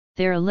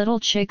Their little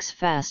chicks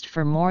fast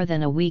for more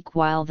than a week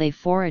while they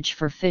forage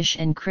for fish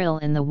and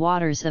krill in the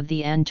waters of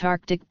the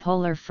Antarctic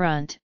polar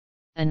front,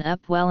 an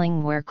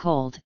upwelling where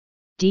cold,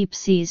 deep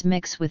seas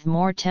mix with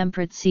more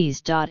temperate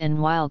seas.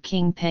 And while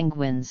king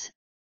penguins,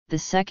 the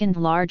second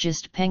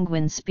largest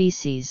penguin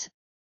species,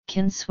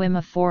 can swim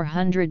a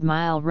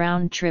 400-mile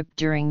round trip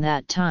during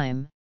that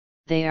time,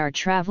 they are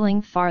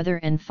traveling farther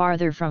and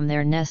farther from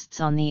their nests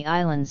on the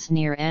islands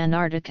near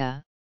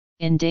Antarctica,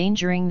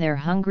 endangering their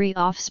hungry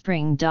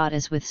offspring.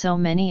 As with so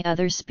many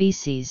other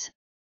species,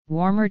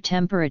 warmer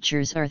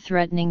temperatures are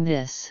threatening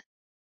this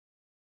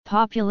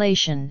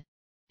population,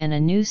 and a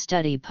new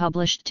study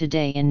published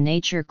today in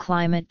Nature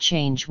Climate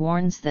Change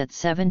warns that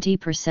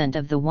 70%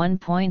 of the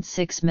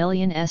 1.6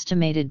 million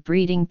estimated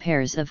breeding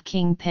pairs of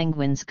king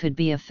penguins could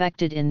be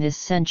affected in this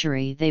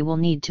century. They will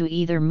need to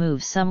either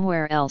move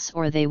somewhere else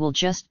or they will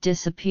just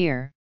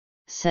disappear,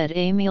 said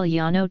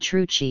Emiliano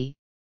Trucci,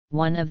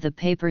 one of the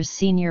paper's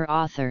senior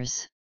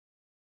authors.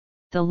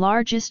 The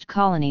largest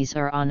colonies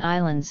are on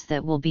islands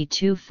that will be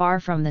too far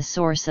from the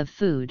source of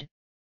food,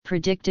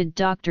 predicted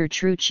Dr.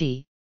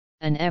 Trucci,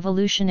 an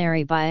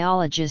evolutionary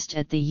biologist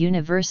at the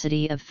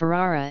University of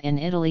Ferrara in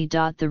Italy.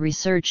 The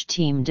research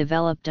team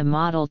developed a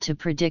model to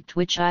predict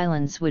which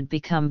islands would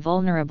become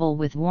vulnerable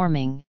with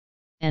warming,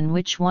 and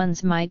which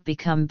ones might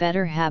become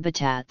better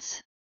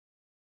habitats.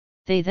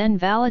 They then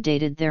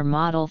validated their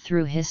model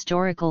through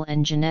historical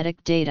and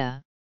genetic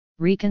data,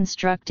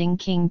 reconstructing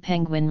king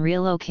penguin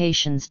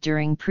relocations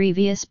during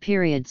previous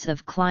periods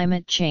of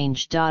climate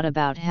change.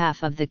 About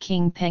half of the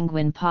king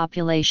penguin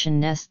population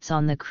nests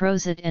on the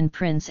Crozet and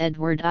Prince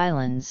Edward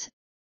Islands,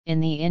 in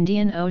the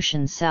Indian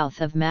Ocean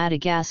south of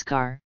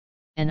Madagascar,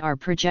 and are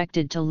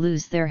projected to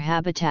lose their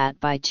habitat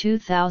by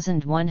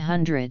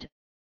 2100,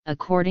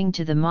 according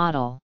to the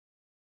model.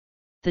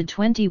 The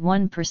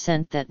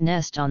 21% that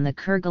nest on the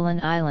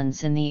Kerguelen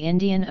Islands in the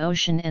Indian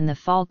Ocean and the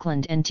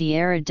Falkland and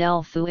Tierra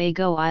del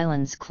Fuego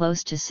Islands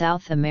close to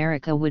South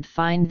America would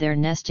find their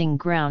nesting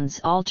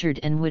grounds altered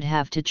and would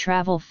have to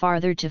travel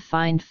farther to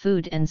find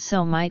food and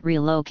so might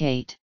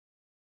relocate.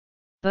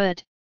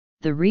 But,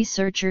 the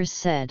researchers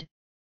said,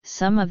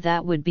 some of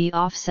that would be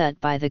offset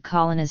by the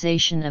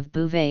colonization of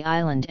Bouvet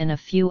Island and a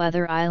few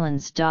other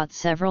islands.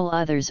 Several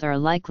others are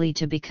likely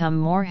to become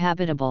more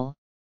habitable,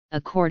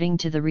 according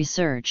to the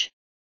research.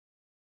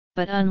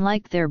 But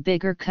unlike their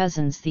bigger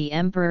cousins the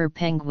emperor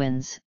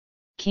penguins,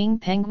 king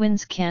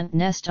penguins can't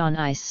nest on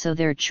ice, so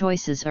their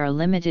choices are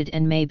limited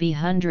and may be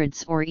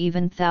hundreds or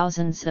even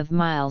thousands of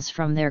miles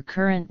from their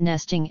current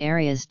nesting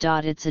areas.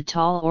 It's a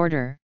tall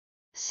order,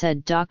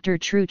 said Dr.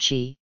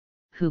 Trucci,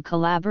 who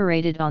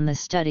collaborated on the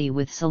study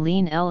with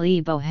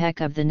Céline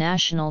Bohec of the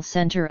National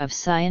Centre of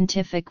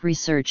Scientific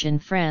Research in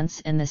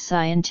France and the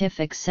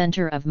Scientific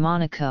Centre of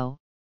Monaco,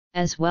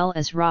 as well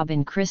as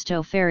Robin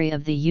Cristofari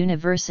of the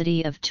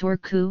University of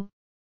Turku,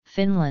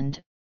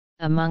 Finland,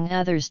 among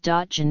others.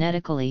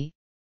 Genetically,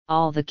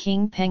 all the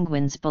king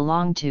penguins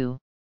belong to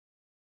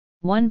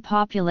one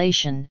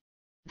population,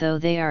 though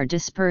they are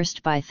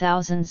dispersed by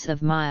thousands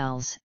of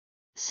miles,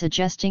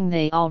 suggesting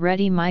they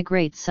already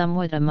migrate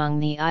somewhat among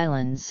the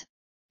islands,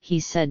 he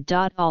said.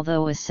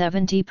 Although a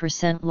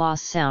 70%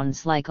 loss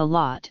sounds like a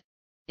lot,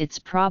 it's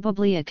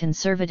probably a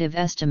conservative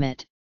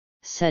estimate,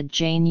 said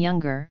Jane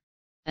Younger,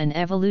 an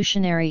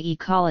evolutionary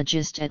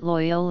ecologist at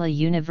Loyola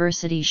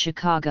University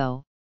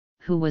Chicago,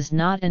 who was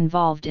not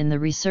involved in the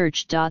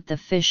research. The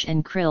fish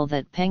and krill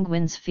that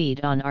penguins feed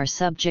on are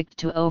subject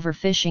to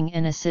overfishing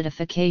and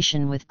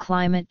acidification with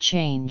climate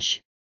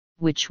change,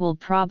 which will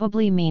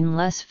probably mean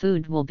less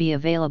food will be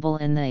available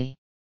in the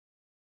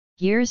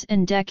years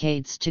and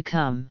decades to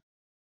come.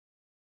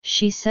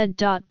 She said.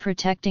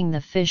 Protecting the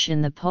fish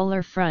in the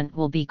polar front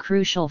will be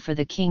crucial for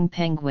the king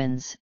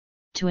penguins,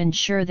 to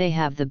ensure they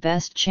have the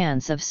best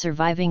chance of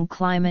surviving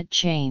climate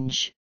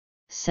change,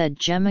 said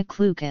Gemma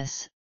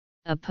Klukas,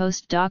 a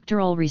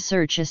postdoctoral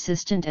research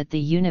assistant at the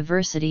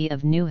University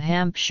of New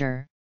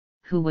Hampshire,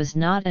 who was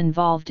not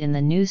involved in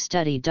the new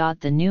study.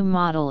 The new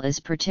model is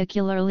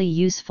particularly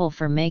useful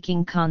for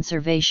making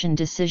conservation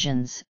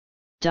decisions,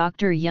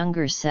 Dr.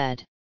 Younger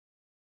said.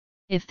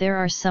 If there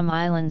are some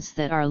islands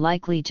that are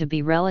likely to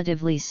be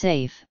relatively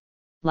safe,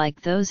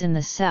 like those in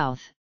the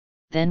south,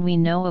 then we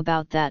know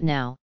about that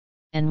now,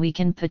 and we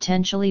can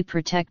potentially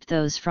protect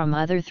those from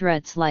other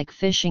threats like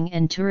fishing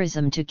and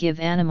tourism to give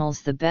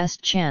animals the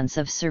best chance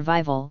of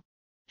survival,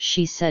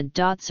 she said.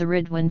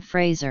 Saridwan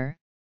Fraser,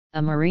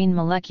 a marine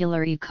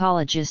molecular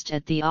ecologist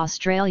at the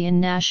Australian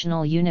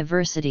National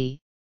University,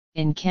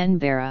 in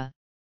Canberra,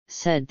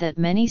 said that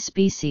many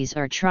species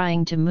are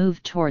trying to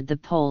move toward the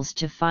poles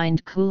to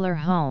find cooler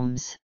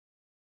homes.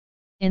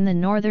 In the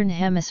northern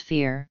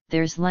hemisphere,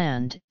 there's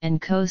land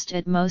and coast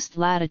at most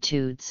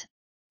latitudes,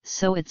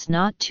 so it's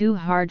not too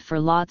hard for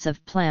lots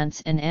of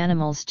plants and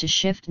animals to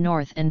shift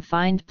north and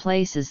find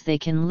places they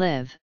can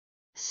live,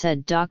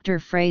 said Dr.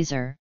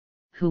 Fraser,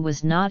 who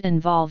was not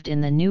involved in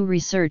the new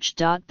research.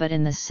 But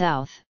in the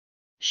south,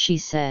 she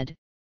said,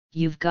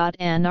 you've got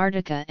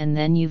Antarctica and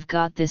then you've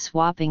got this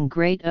whopping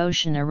great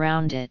ocean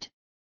around it,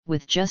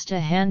 with just a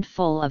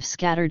handful of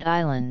scattered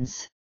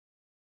islands.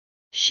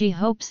 She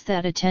hopes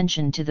that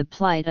attention to the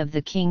plight of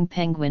the king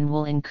penguin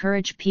will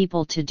encourage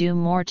people to do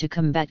more to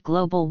combat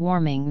global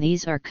warming.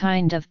 These are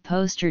kind of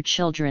poster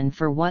children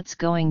for what's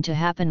going to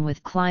happen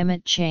with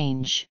climate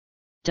change,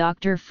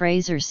 Dr.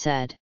 Fraser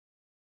said.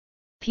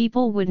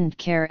 People wouldn't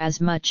care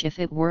as much if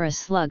it were a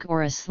slug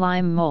or a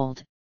slime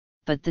mold,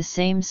 but the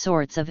same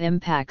sorts of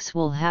impacts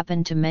will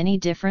happen to many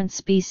different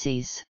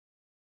species.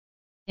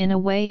 In a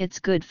way, it's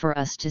good for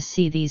us to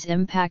see these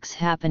impacts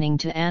happening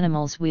to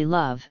animals we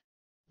love,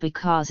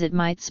 because it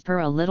might spur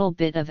a little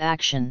bit of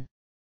action.